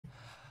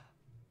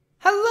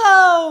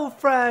Hello,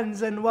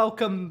 friends, and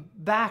welcome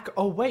back.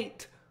 Oh,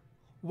 wait.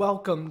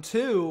 Welcome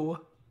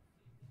to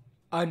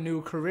a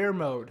new career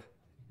mode.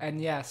 And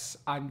yes,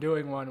 I'm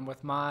doing one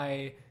with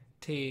my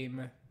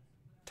team,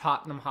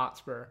 Tottenham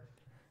Hotspur.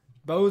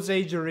 Woes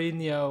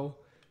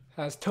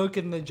has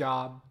taken the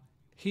job.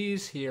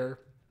 He's here.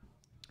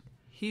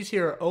 He's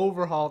here to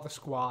overhaul the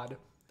squad.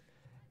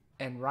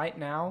 And right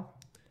now,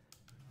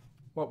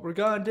 what we're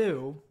going to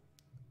do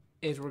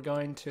is we're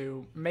going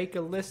to make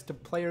a list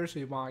of players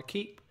we want to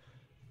keep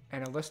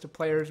and a list of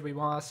players we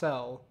want to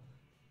sell,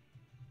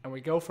 and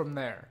we go from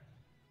there.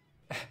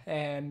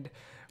 And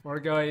we're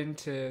going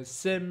to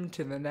sim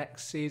to the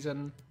next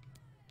season,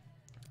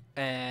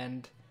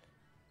 and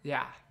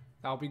yeah,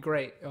 that'll be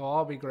great. It'll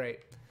all be great.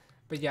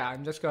 But yeah,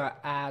 I'm just going to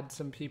add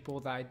some people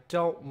that I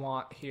don't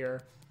want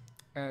here,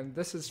 and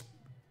this is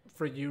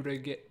for you to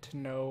get to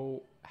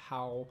know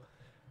how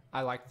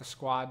I like the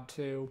squad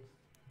too.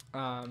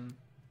 There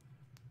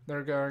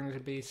are going to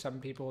be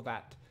some people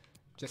that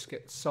just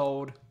get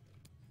sold.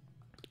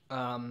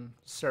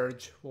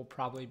 Surge will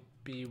probably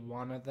be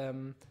one of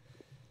them.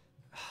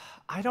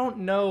 I don't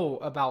know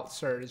about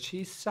Surge.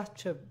 He's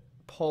such a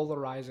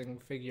polarizing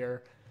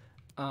figure.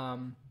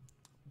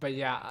 But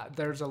yeah,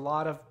 there's a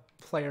lot of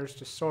players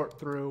to sort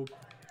through.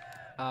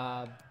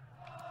 I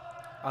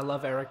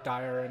love Eric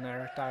Dyer, and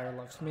Eric Dyer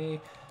loves me,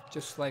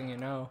 just letting you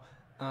know.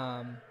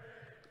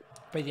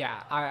 But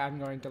yeah, I'm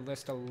going to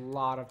list a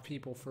lot of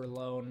people for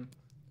loan,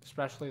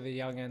 especially the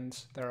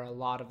youngins. There are a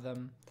lot of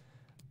them.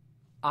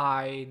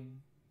 I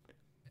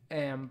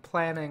am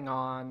planning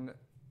on,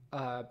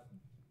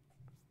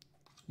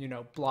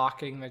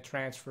 blocking the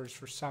transfers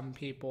for some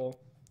people.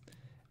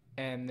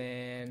 And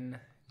then,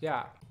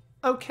 yeah.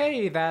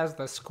 Okay, that's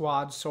the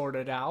squad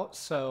sorted out.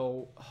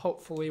 So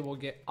hopefully we'll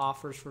get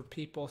offers for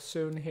people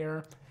soon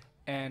here.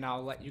 And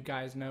I'll let you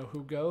guys know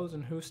who goes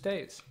and who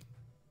stays.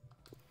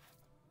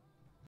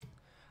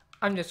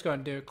 I'm just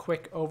going to do a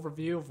quick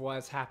overview of what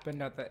has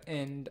happened at the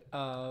end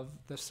of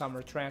the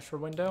summer transfer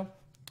window.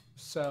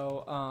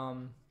 So,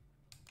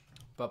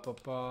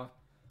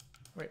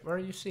 wait, where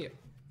do you see it?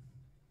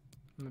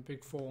 I'm a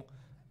big fool.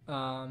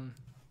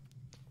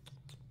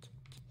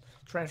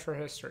 Transfer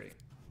history.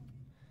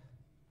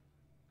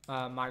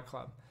 My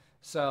club.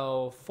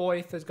 So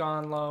Foyth has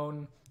gone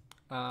loan.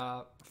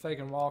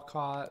 Fagan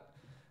Walcott.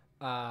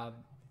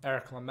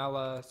 Eric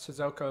Lamella.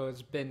 Sissoko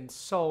has been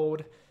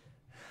sold.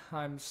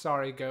 I'm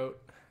sorry, GOAT.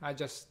 I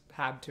just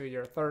had to.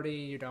 You're 30.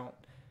 You don't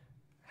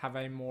have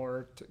any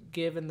more to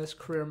give in this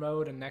career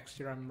mode, and next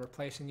year I'm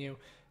replacing you.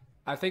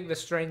 I think the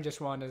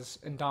strangest one is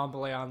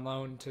Ndombele on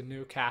loan to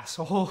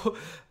Newcastle.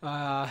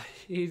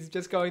 He's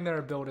just going there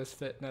to build his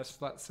fitness,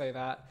 let's say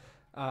that.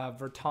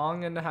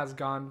 Vertonghen has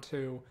gone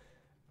to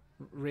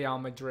Real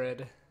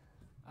Madrid.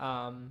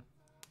 I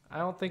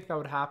don't think that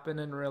would happen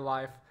in real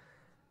life.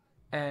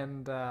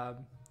 And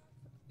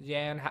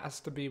Jan has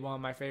to be one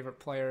of my favorite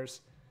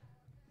players.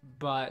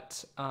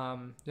 But,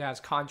 yeah, his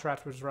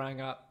contract was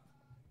running up.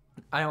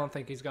 I don't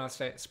think he's going to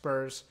stay at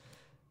Spurs.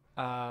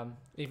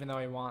 Even though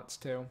he wants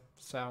to.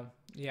 So,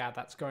 yeah,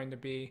 that's going to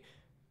be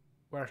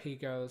where he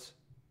goes.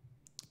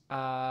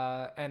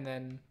 And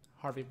then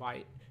Harvey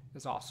White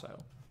is also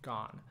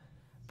gone.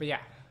 But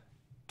yeah,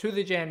 to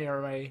the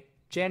January,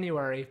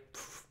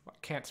 I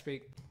can't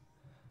speak.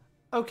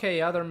 Okay,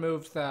 other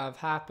moves that have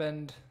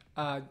happened.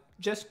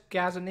 Just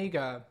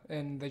Gazaniga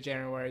in the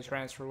January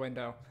transfer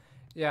window.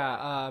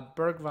 Yeah,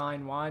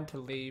 Bergwijn wanted to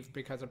leave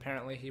because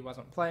apparently he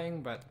wasn't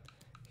playing, but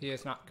he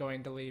is not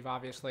going to leave,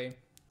 obviously.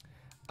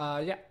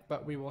 Yeah,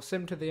 but we will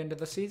sim to the end of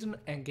the season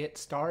and get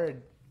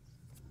started.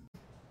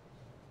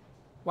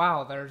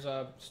 Wow, there's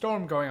a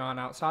storm going on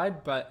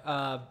outside, but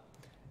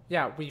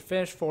yeah, we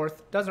finished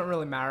 4th. Doesn't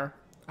really matter.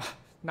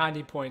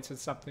 90 points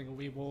is something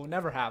we will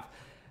never have.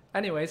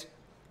 Anyways,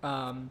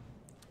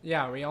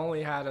 yeah, we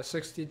only had a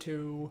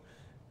 62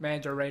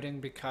 manager rating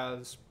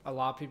because a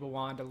lot of people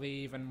wanted to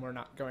leave and we're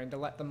not going to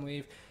let them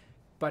leave.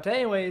 But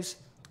anyways,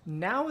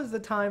 now is the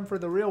time for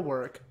the real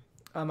work.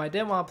 I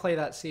didn't want to play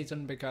that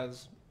season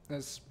because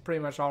it's pretty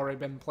much already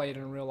been played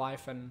in real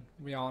life, and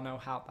we all know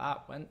how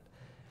that went.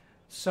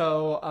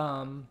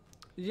 So,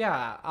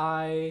 yeah,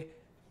 I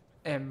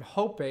am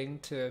hoping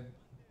to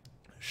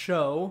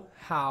show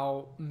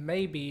how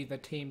maybe the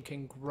team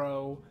can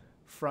grow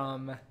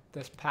from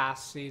this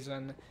past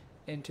season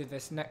into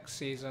this next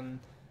season.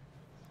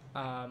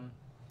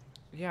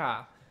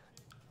 Yeah,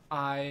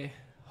 I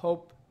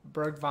hope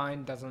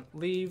Bergwijn doesn't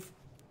leave,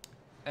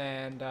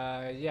 and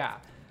yeah,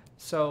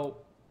 so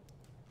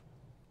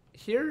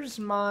here's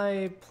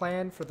my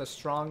plan for the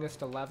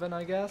strongest 11,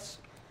 I guess.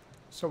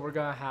 So we're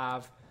going to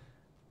have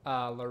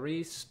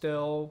Lloris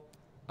still.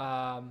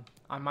 I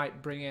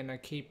might bring in a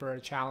keeper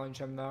to challenge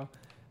him, though.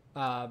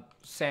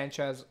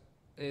 Sanchez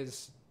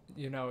is,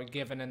 a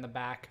given in the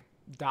back.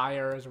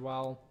 Dyer as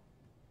well.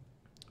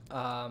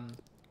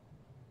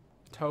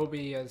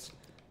 Toby is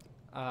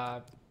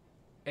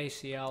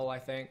ACL, I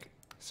think.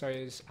 So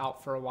he's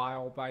out for a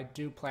while, but I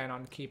do plan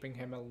on keeping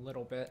him a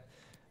little bit.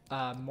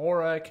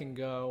 Mora can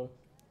go.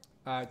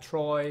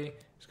 Troy,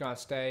 is going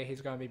to stay.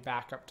 He's going to be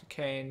back up to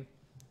Kane.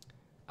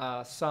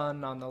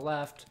 Son on the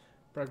left,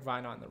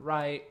 Bergwijn on the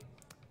right.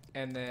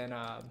 And then,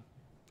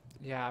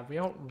 yeah, we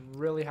don't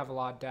really have a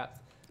lot of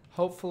depth.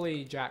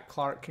 Hopefully Jack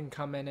Clark can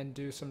come in and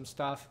do some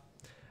stuff.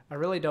 I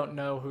really don't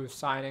know whose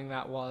signing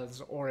that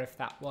was, or if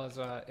that was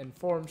an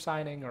informed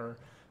signing or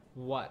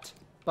what.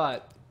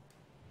 But,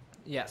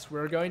 yes,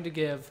 we're going to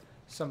give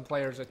some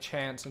players a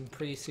chance in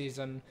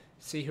preseason,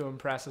 see who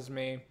impresses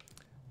me.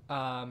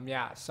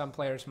 Yeah, some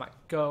players might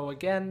go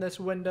again this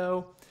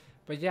window.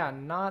 But, yeah,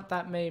 not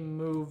that many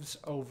moves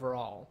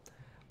overall.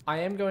 I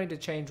am going to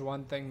change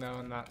one thing, though,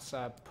 and that's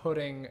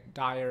putting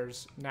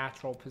Dyer's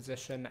natural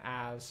position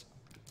as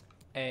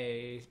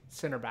a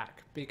center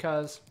back,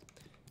 because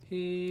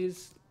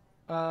he's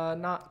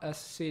not a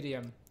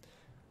CDM.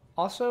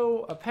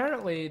 Also,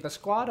 apparently, the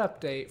squad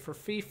update for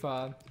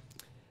FIFA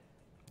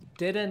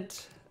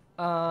didn't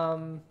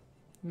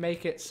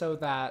make it so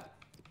that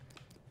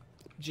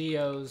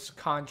Gio's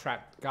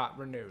contract got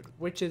renewed,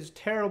 which is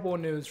terrible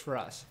news for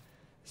us.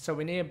 So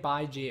we need to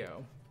buy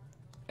Gio.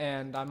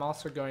 And I'm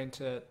also going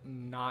to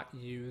not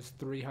use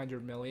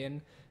 300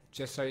 million,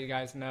 just so you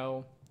guys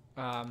know.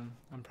 I'm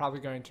probably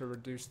going to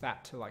reduce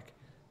that to like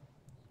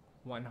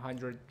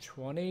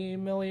 120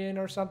 million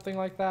or something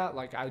like that.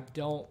 Like, I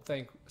don't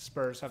think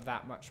Spurs have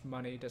that much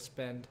money to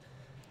spend.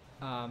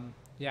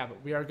 Yeah,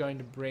 but we are going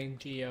to bring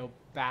Gio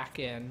back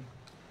in.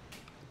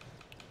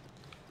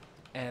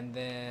 And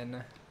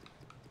then,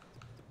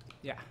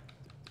 yeah.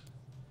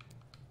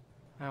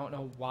 I don't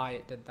know why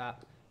it did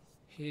that.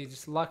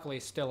 He's luckily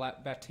still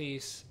at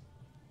Betis.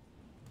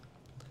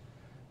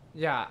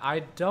 Yeah, I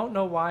don't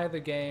know why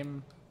the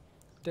game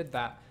did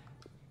that.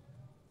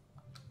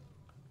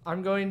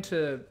 I'm going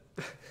to,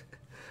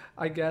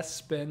 I guess,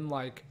 spend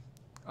like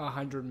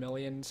 100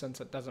 million since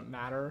it doesn't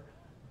matter.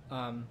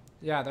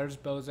 Yeah, there's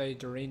Bose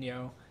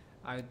Dorino.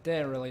 I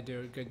didn't really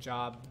do a good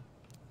job.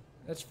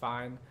 It's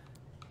fine.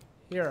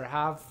 Here,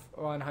 have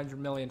 100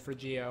 million for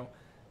Gio.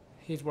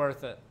 He's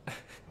worth it.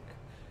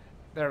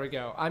 There we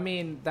go. I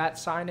mean, that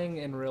signing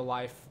in real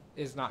life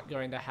is not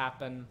going to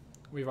happen.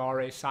 We've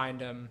already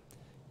signed him.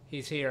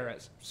 He's here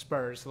at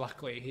Spurs,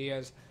 luckily. He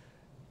is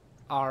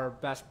our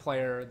best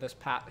player this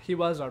past... He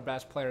was our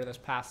best player this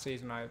past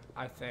season,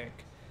 I think.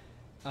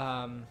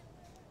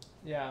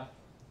 Yeah.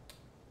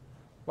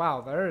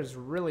 Wow, there is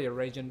really a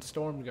raging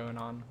storm going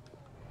on.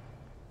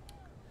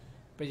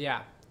 But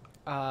yeah.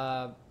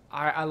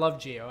 I love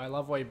Gio. I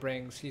love what he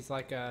brings. He's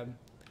like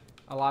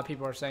a lot of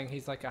people are saying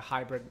he's like a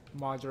hybrid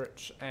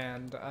Modric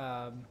and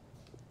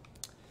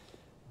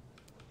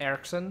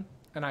Eriksen,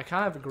 and I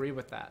kind of agree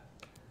with that.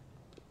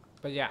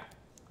 But yeah,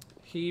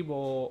 he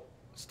will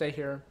stay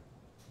here.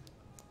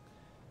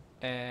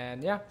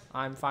 And yeah,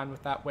 I'm fine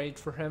with that wage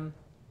for him.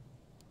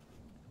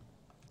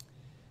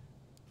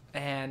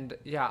 And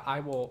yeah,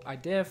 I will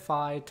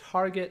identify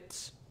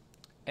targets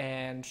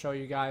and show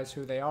you guys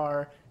who they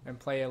are and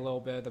play a little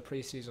bit of the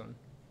preseason.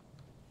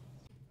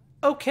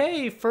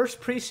 Okay, first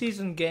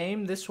preseason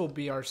game. This will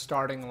be our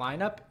starting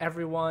lineup.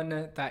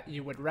 Everyone that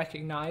you would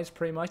recognize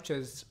pretty much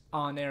is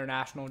on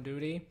international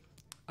duty.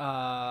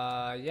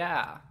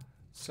 Yeah,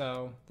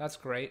 so that's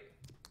great.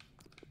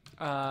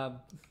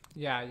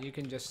 Yeah, you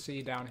can just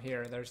see down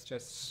here, there's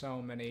just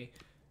so many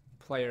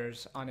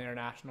players on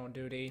international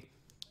duty.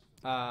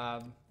 Yeah,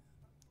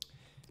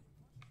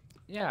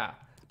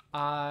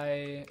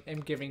 I am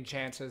giving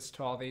chances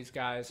to all these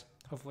guys.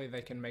 Hopefully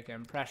they can make an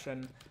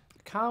impression.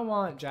 Kind of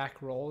want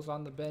Jack Rolls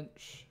on the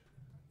bench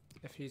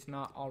if he's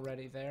not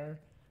already there.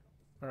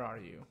 Where are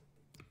you?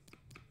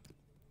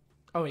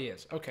 Oh, he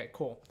is. Okay,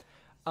 cool.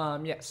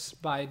 Yes,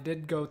 but I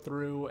did go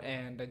through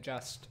and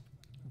adjust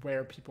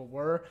where people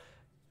were.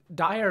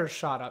 Dyer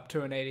shot up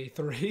to an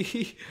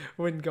 83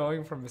 when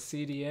going from a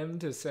CDM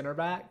to center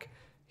back.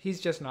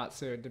 He's just not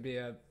suited to be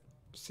a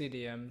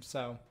CDM,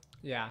 so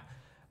yeah.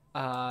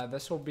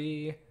 This will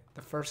be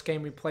the first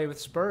game we play with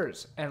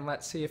Spurs, and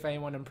let's see if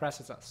anyone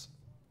impresses us.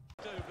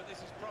 But this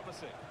is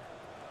promising.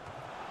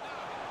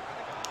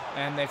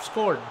 And they've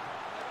scored.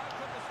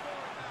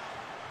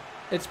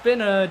 It's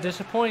been a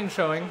disappointing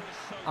showing,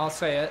 I'll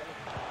say it.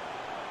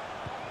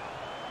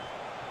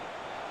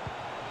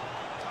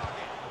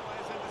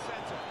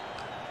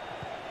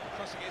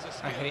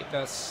 I hate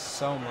this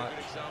so much.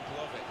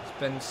 It's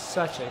been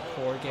such a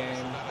poor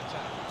game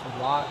to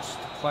watch,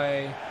 to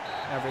play,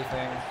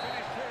 everything.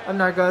 I'm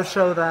not going to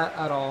show that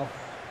at all.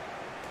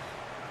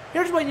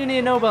 Here's what you need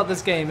to know about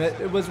this game.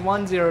 It was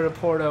 1-0 to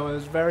Porto. It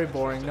was very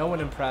boring. No one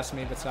impressed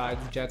me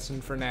besides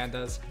Jetson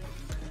Fernandez.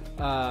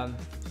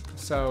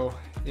 So,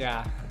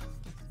 yeah.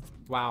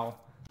 Wow.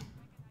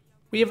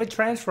 We have a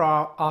transfer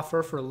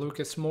offer for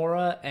Lucas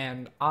Moura,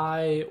 and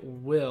I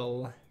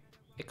will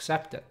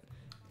accept it.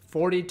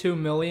 42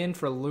 million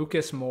for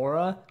Lucas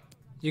Moura?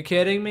 You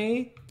kidding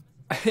me?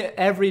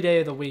 Every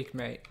day of the week,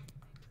 mate.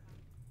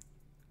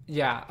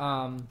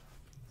 Yeah,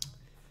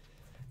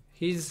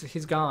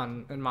 he's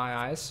gone in my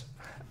eyes.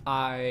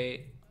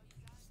 I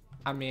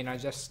mean, I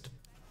just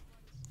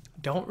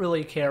don't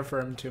really care for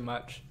him too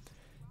much.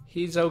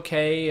 He's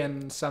okay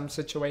in some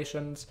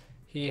situations.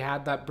 He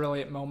had that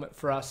brilliant moment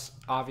for us,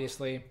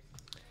 obviously.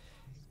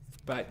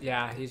 But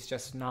yeah, he's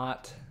just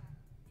not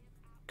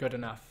good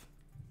enough.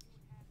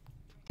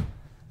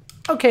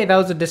 Okay, that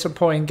was a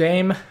disappointing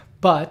game,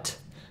 but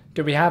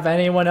do we have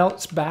anyone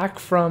else back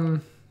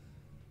from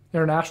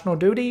international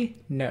duty?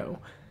 No.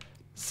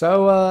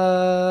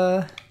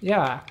 So,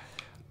 yeah.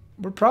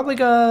 We're probably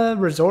gonna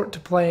resort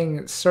to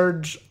playing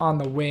Surge on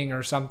the wing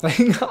or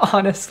something,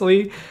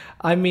 honestly.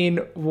 I mean,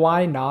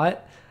 why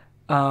not?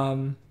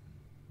 I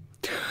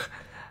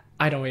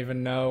don't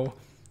even know.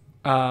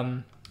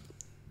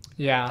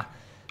 Yeah.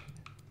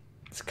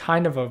 It's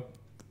kind of a...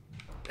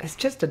 It's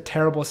just a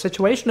terrible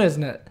situation,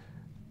 isn't it?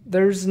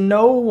 There's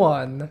no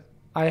one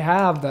I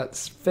have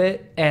that's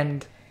fit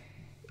and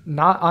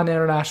not on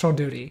international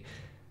duty.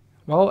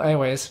 Well,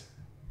 anyways,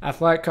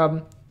 Athletic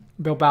Club,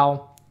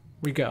 Bilbao,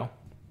 we go.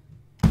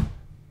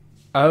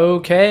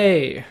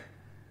 Okay.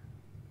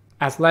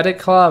 Athletic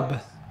Club,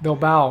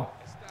 Bilbao.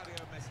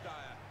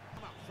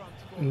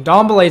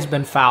 Ndombele's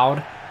been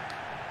fouled.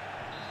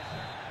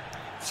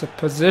 It's a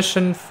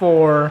position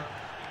for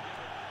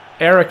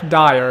Eric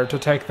Dyer to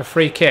take the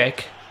free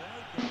kick.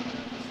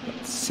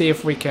 Let's see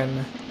if we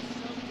can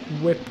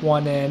whip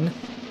one in.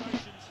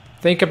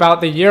 Think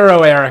about the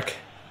Euro, Eric.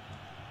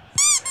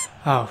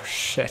 Oh,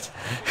 shit.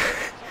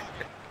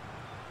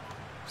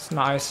 It's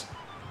nice.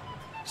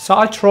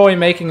 Saw Troy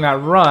making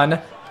that run.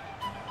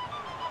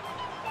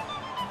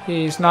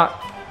 He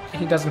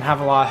doesn't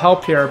have a lot of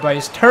help here, but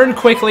he's turned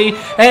quickly,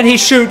 and he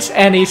shoots,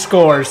 and he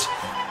scores.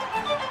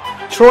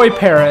 Troy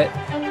Parrott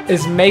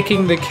is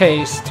making the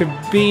case to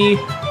be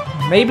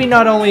maybe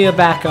not only a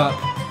backup,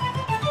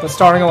 but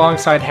starting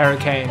alongside Harry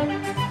Kane.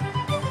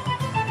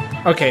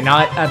 Okay,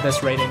 not at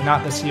this rating,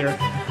 not this year,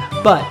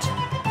 but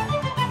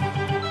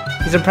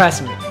he's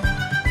impressing me.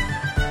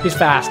 He's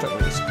fast,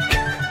 at least.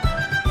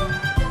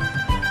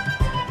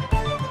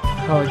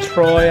 Oh,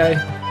 Troy,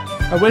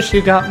 I wish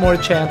you got more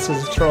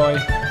chances, Troy.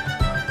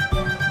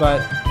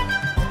 But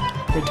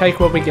we take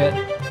what we get.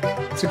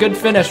 It's a good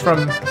finish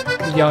from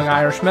the young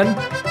Irishman.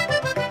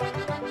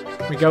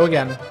 We go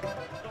again.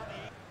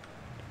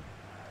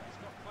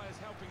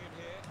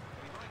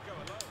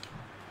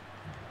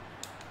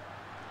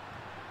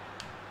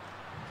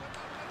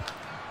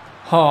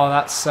 Oh,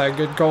 that's a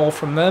good goal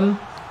from them.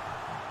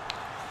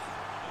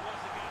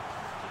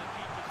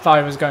 Thought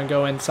he was going to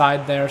go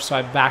inside there, so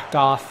I backed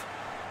off.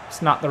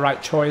 It's not the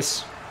right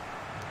choice.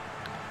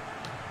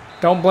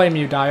 Don't blame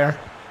you, Dyer.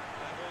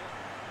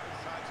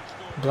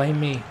 Blame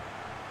me.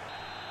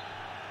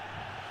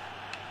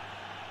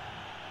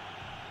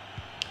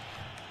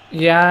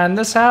 Yeah, in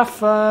this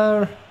half,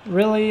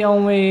 really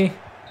only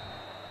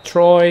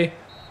Troy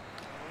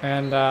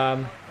and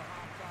I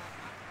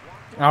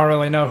don't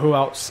really know who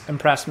else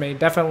impressed me.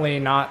 Definitely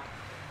not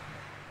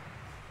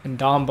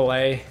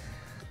Ndombele.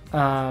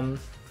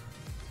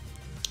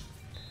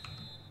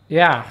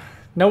 Yeah,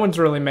 no one's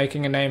really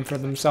making a name for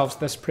themselves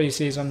this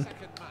preseason.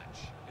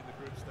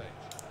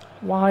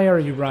 Why are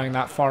you running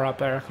that far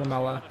up, Eric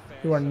Lamela?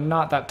 You are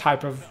not that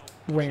type of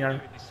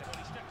winger.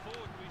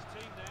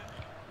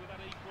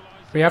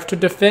 We have to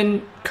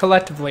defend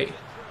collectively.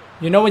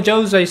 You know what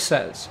Jose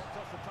says.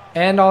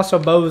 And also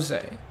Bose.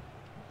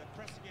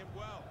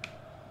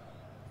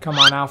 Come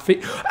on,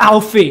 Alfie.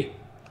 Alfie!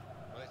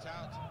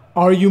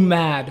 Are you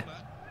mad?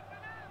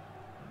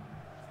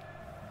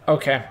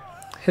 Okay.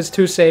 His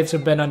 2 saves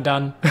have been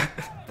undone.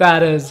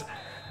 That is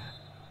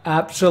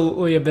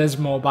absolutely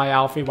abysmal by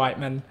Alfie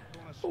Whiteman.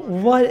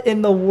 What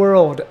in the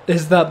world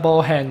is that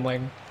ball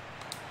handling?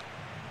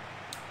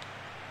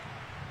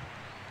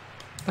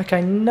 Like,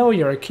 I know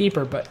you're a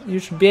keeper, but you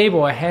should be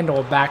able to handle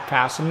a back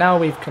pass, and now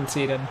we've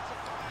conceded.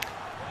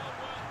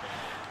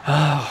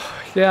 Oh,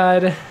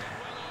 God.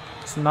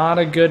 It's not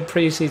a good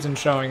preseason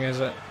showing, is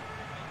it?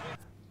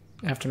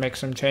 I have to make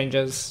some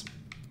changes.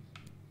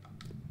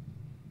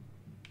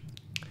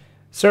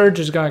 Serge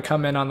is going to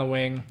come in on the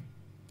wing,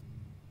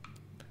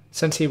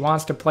 since he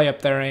wants to play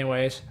up there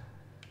anyways.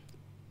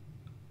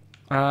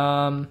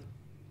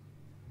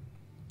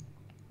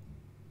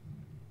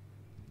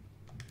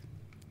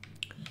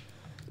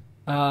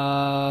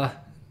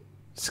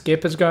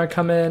 Skip is going to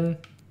come in.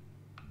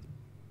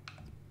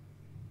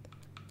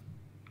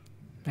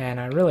 Man,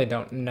 I really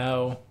don't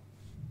know.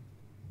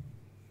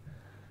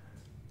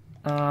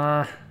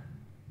 I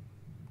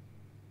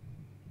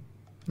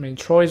mean,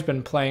 Troy's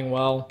been playing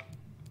well.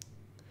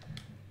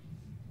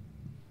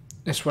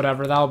 It's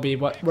whatever. That'll be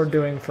what we're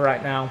doing for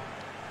right now.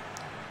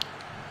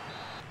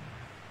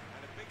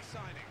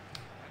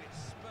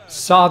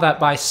 Saw that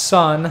by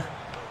Son.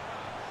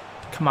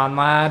 Come on,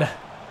 lad.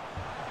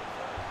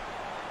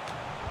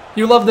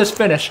 You love this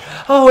finish.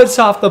 Oh, it's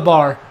off the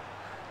bar.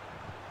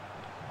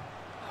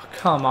 Oh,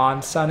 come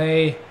on,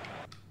 Sonny.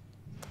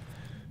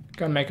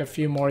 Gonna make a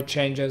few more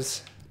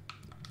changes.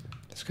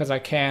 Just because I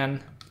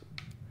can.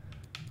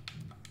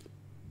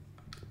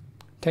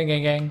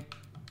 Ting-gang-gang.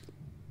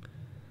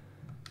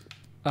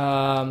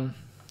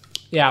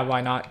 Yeah,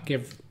 why not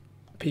give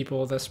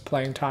people this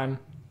playing time?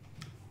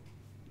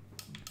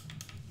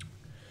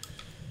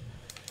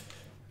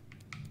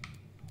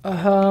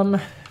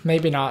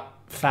 Maybe not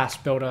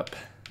fast build up.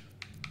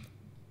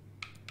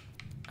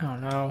 I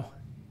don't know.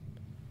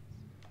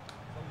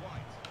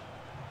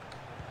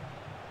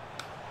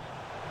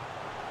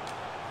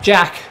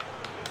 Jack.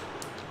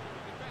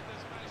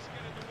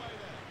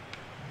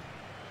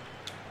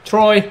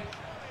 Troy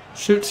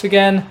shoots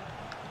again.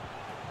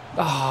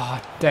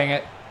 Ah, oh, dang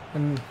it.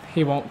 And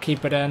he won't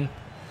keep it in.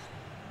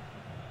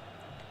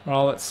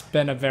 Well, it's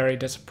been a very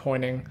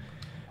disappointing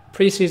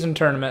preseason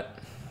tournament.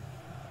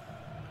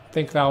 I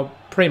think that'll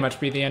pretty much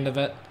be the end of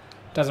it.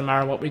 Doesn't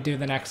matter what we do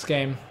the next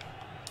game.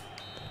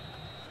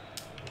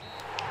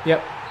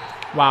 Yep.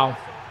 Wow.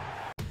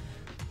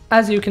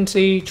 As you can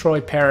see,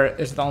 Troy Parrott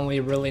is the only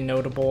really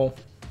notable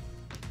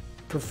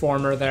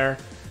performer there.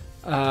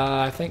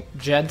 I think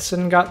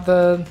Jedson got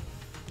the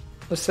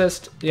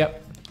assist.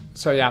 Yep.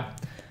 So yeah,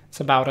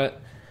 that's about it.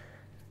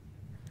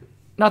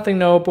 Nothing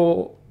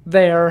notable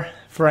there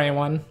for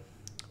anyone.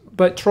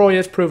 But Troy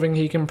is proving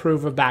he can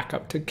prove a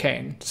backup to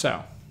Kane.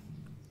 So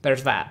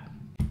there's that.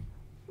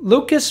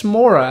 Lucas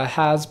Moura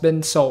has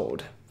been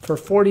sold for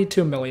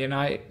 $42 million.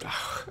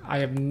 I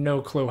have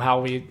no clue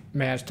how we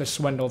managed to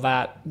swindle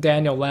that.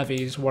 Daniel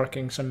Levy's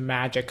working some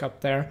magic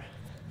up there.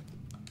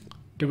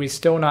 Do we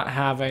still not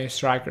have any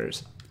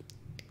strikers?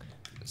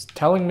 It's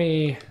telling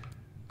me,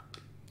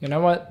 you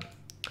know what?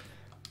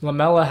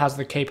 Lamella has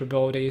the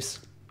capabilities.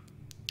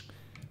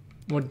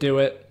 We'll do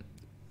it.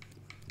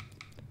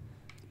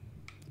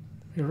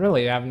 We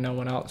really have no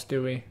one else,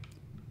 do we?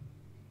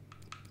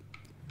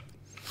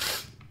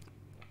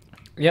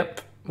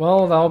 Yep.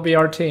 Well, that'll be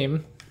our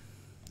team.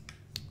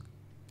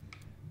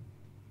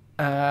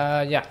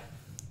 Yeah.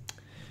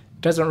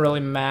 Doesn't really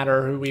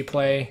matter who we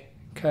play,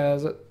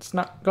 because it's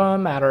not going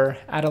to matter.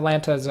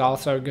 Atalanta is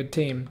also a good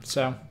team,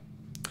 so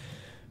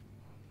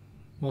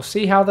we'll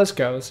see how this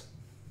goes.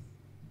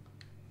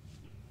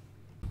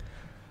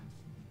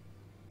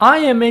 I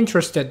am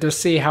interested to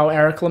see how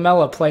Eric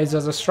Lamella plays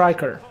as a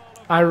striker.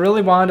 I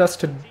really wanted us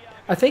to...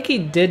 I think he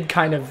did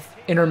kind of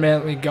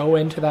intermittently go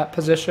into that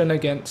position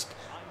against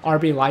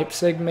RB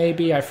Leipzig,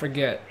 maybe. I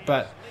forget.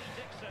 But,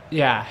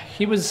 yeah,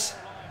 he was...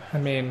 I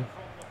mean,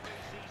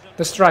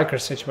 the striker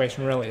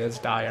situation really is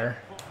dire.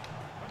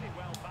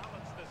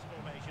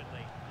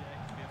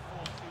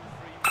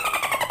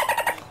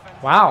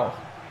 Wow.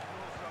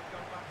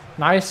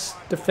 Nice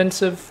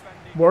defensive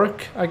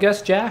work, I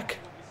guess, Jack.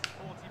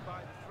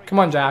 Come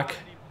on, Jack.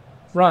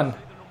 Run.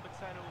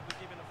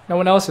 No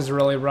one else is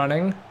really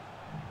running.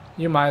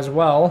 You might as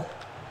well.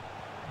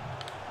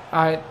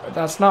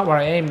 That's not where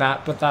I aimed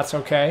at, but that's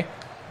okay.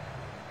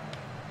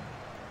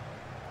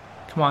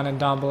 Come on,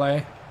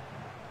 Ndombele.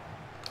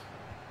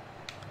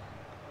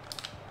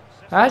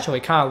 That actually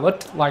kind of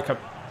looked like a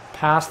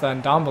pass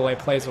that Ndombele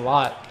plays a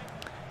lot.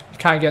 He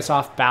kind of gets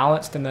off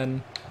balanced and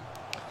then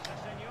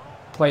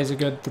plays a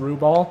good through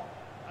ball.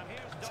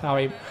 That's how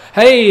he...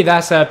 Hey,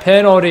 that's a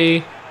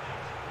penalty.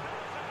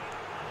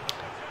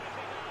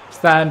 Is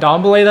that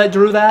Ndombele that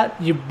drew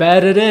that? You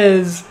bet it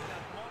is.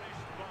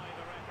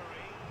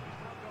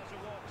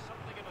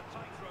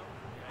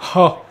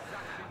 Oh,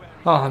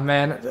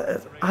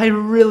 man. I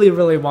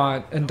really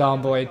want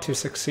Ndombele to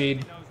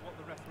succeed.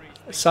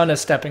 Son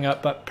is stepping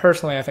up, but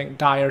personally I think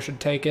Dyer should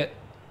take it.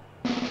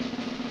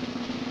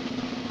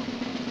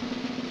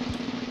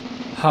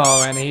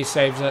 Oh, and he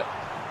saves it.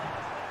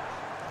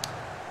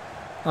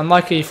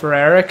 Unlucky for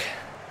Eric,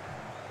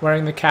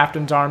 wearing the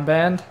captain's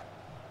armband.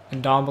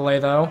 Ndombele,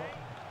 though.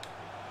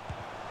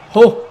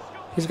 Oh,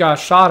 he's got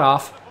a shot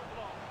off.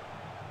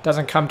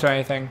 Doesn't come to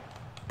anything.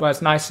 But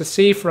it's nice to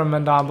see from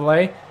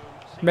Ndombele.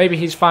 Maybe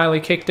he's finally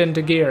kicked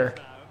into gear.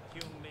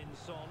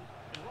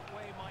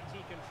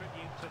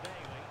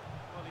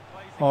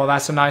 Oh,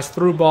 that's a nice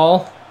through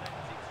ball.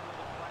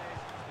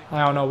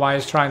 I don't know why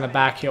he's trying the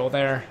back heel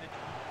there.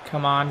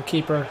 Come on,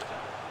 keeper.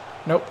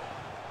 Nope.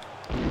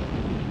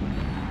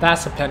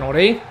 That's a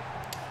penalty.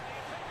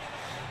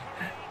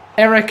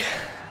 Eric,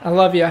 I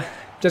love you.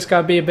 Just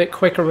gotta be a bit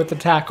quicker with the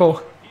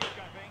tackle.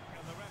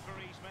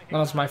 That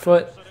was my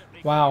foot.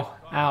 Wow.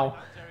 Ow.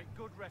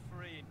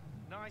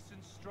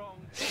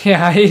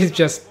 Yeah, he's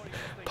just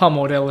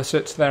pummeled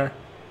Ilicic there.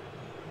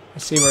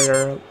 Let's see where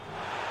you're...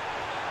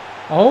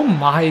 Oh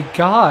my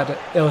god,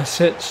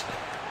 Ilicic.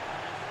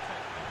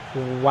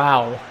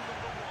 Wow.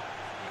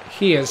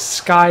 He has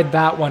skied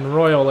that one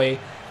royally.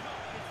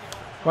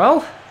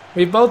 Well,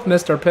 we both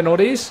missed our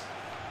penalties.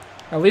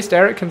 At least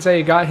Eric can say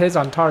he got his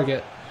on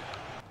target.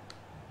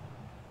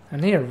 I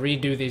need to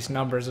redo these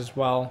numbers as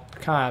well.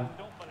 Kind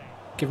of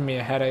giving me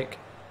a headache.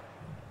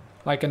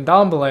 Like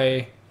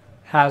Ndombele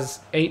has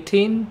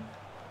 18,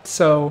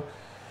 so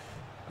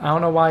I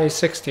don't know why he's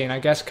 16. I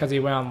guess because he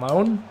went on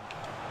loan.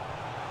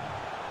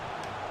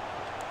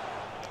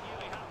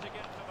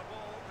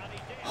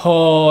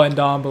 Oh,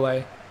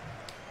 Ndombele.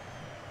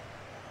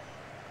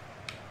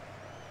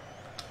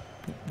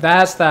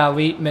 That's the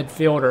elite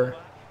midfielder.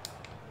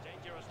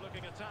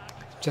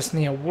 Just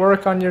need to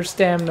work on your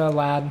stamina,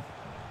 lad.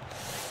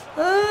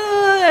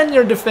 And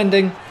you're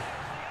defending.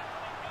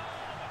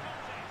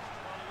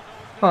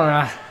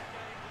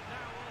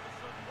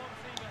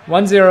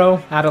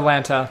 1-0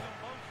 Atalanta.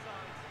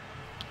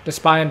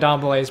 Despite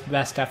Ndombele's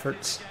best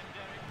efforts.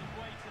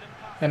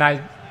 And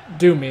I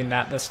do mean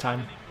that this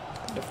time.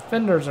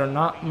 Defenders are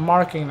not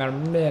marking their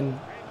men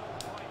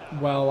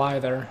well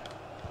either.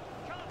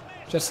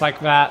 Just like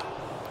that.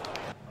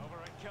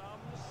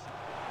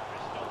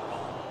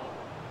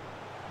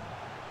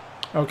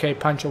 Okay,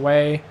 punch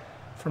away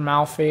from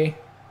Alfie.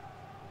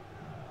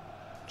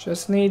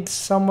 Just needs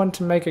someone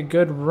to make a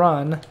good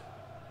run.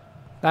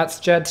 That's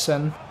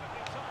Jedson.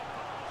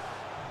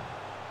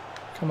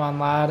 Come on,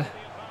 lad.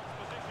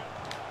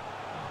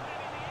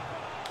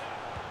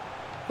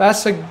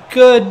 That's a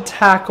good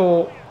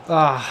tackle.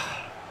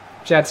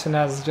 Jedson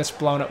has just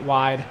blown it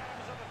wide.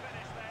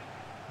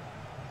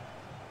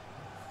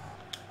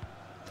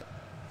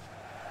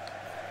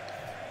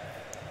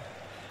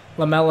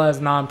 Lamela has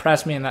not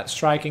impressed me in that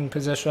striking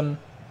position.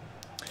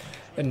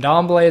 And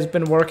Ndombele has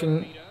been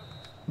working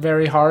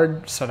very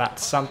hard, so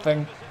that's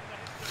something.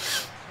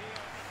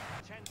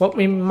 What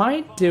we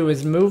might do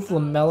is move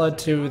Lamela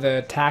to the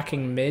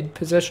attacking mid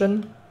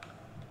position.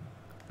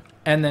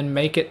 And then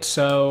make it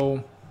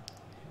so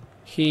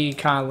he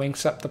kind of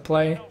links up the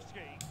play.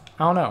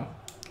 I don't know.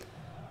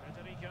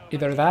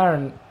 Either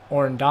that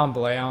or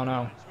Ndombele, I don't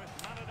know.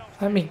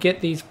 Let me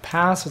get these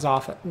passes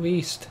off at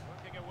least.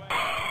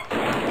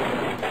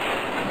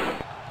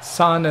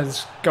 Son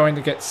is going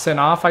to get sent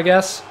off, I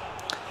guess.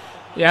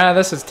 Yeah,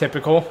 this is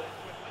typical.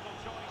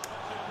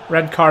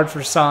 Red card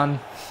for Son.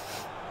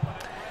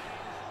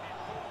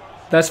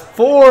 That's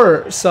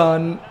 4,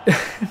 Son.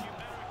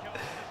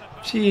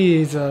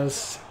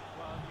 Jesus.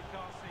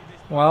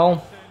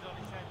 Well,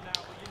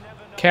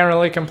 can't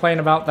really complain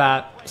about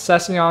that.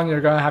 Sessignon,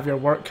 you're going to have your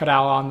work cut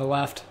out on the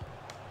left.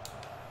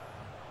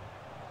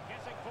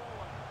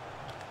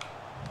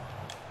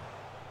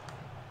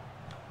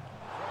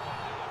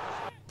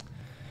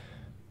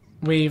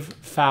 We've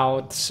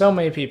fouled so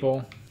many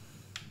people.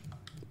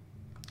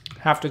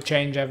 Have to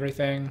change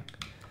everything.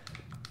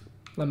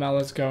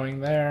 Lamela's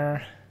going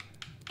there.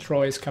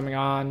 Troy's coming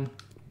on.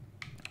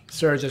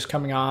 Surge is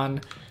coming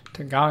on.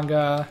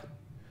 Tanganga.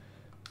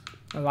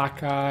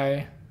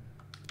 Alakai.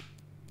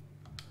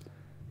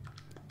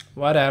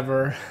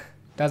 Whatever.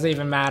 Doesn't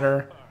even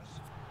matter.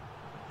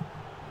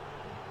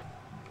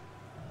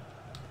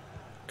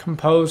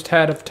 Composed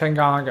head of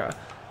Tanganga.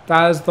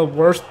 That is the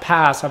worst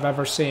pass I've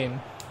ever seen.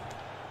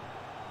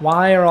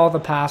 Why are all the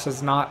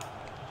passes not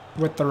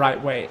with the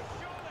right weight?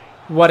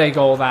 What a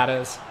goal that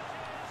is.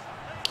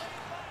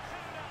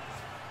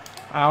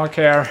 I don't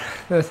care.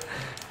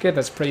 Get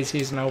this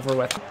preseason over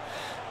with.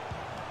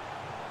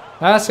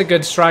 That's a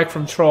good strike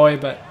from Troy,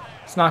 but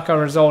it's not going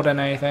to result in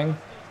anything.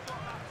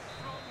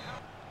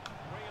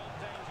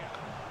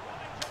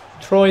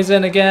 Troy's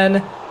in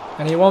again,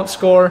 and he won't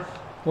score.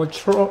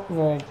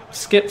 Will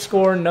skip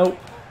score? Nope.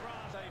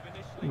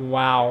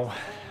 Wow.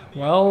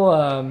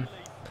 Well,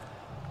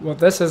 what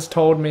this has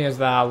told me is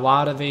that a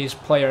lot of these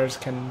players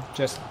can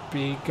just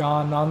be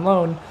gone on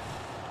loan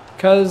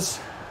because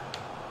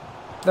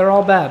they're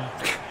all bad.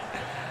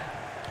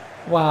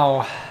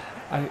 Wow.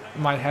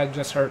 My head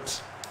just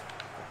hurts.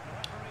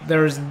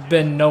 There's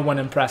been no one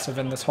impressive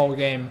in this whole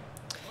game.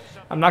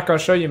 I'm not going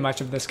to show you much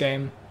of this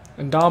game.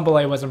 And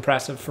Ndombele was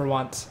impressive for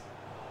once.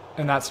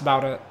 And that's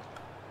about it.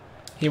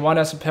 He won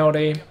us a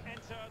penalty.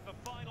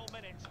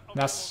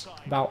 That's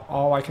about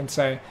all I can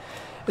say.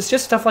 It's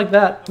just stuff like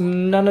that.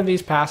 None of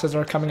these passes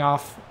are coming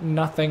off.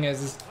 Nothing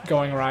is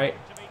going right.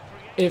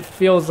 It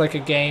feels like a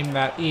game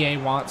that EA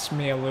wants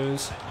me to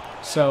lose.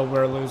 So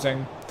we're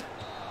losing.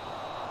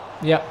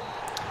 Yep.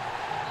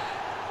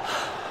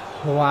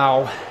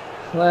 Wow.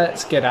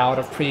 Let's get out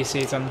of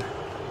preseason.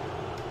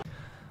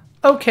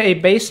 Okay,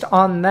 based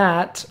on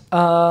that,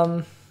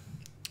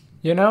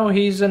 you know,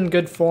 he's in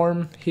good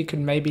form. He could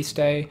maybe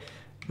stay.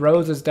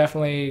 Rose is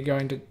definitely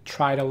going to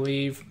try to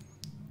leave.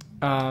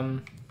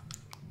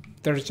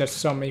 There's just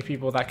so many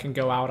people that can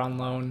go out on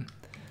loan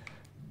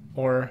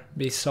or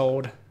be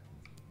sold.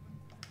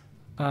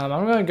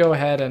 I'm going to go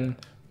ahead and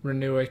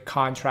renew a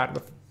contract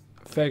with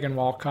Fagan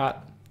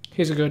Walcott.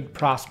 He's a good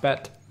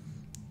prospect.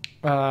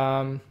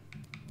 Yeah.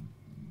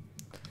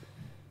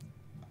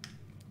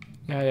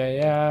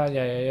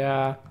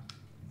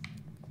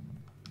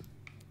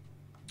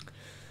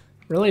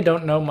 Really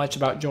don't know much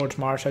about George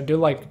Marsh. I do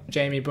like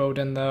Jamie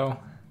Bowden, though.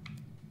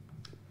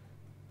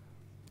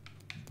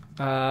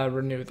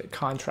 Renew the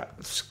contract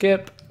with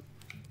Skip.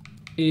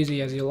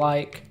 Easy as you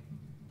like.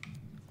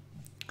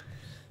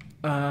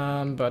 Who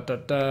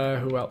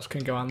else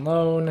can go on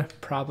loan?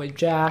 Probably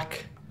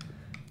Jack.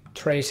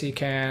 Tracy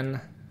can.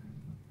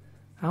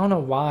 I don't know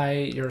why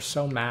you're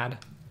so mad.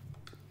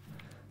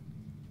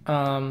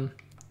 Yeah,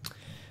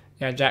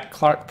 Jack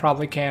Clark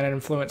probably can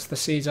influence the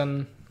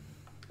season.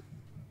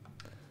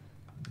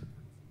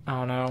 I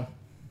don't know.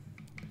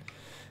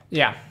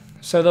 Yeah,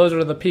 so those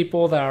are the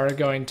people that are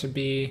going to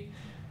be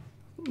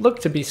look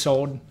to be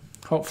sold,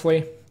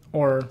 hopefully,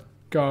 or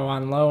go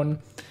on loan.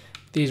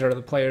 These are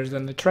the players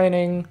in the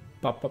training.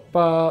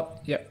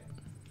 Yep.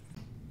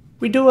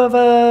 We do have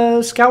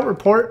a scout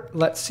report.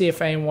 Let's see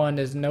if anyone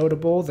is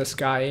notable. This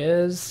guy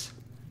is.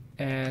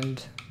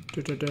 And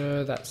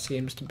that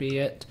seems to be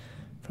it.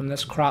 From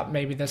this crop,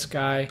 maybe this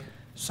guy.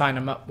 Sign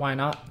him up, why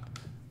not?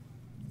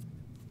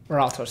 We're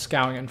also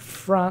scouting in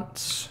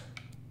front.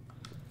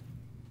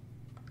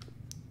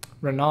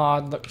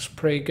 Renaud looks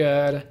pretty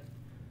good.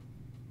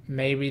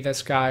 Maybe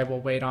this guy, will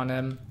wait on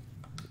him.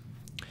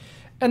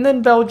 And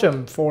then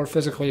Belgium for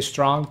physically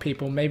strong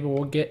people. Maybe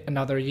we'll get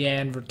another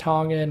Jan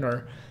Vertonghen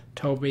or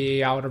Toby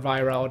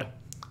Alderweireld.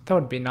 That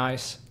would be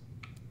nice.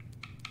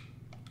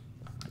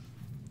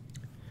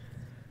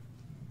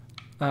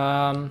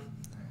 I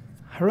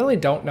really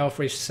don't know if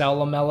we sell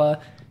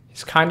Lamela.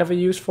 He's kind of a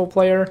useful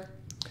player.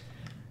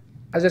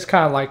 I just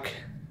kind of like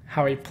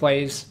how he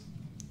plays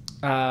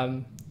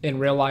in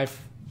real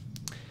life.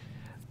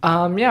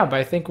 Yeah, but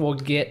I think we'll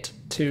get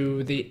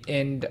to the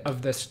end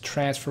of this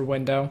transfer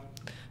window.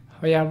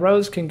 Oh yeah,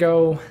 Rose can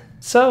go.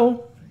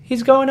 So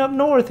he's going up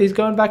north. He's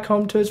going back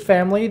home to his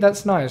family.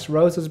 That's nice.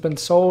 Rose has been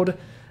sold.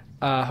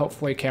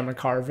 Hopefully Cameron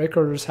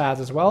Carter-Vickers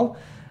has as well.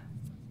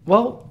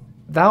 Well,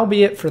 that'll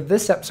be it for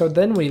this episode.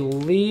 Then we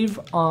leave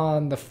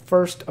on the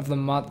 1st of the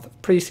month.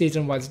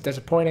 Preseason was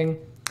disappointing.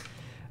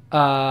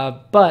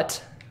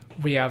 But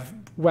we have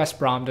West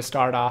Brom to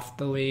start off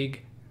the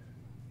league.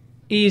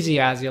 Easy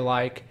as you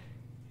like.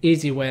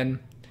 Easy win.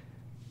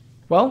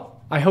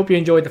 Well, I hope you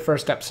enjoyed the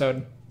first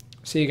episode.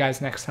 See you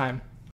guys next time.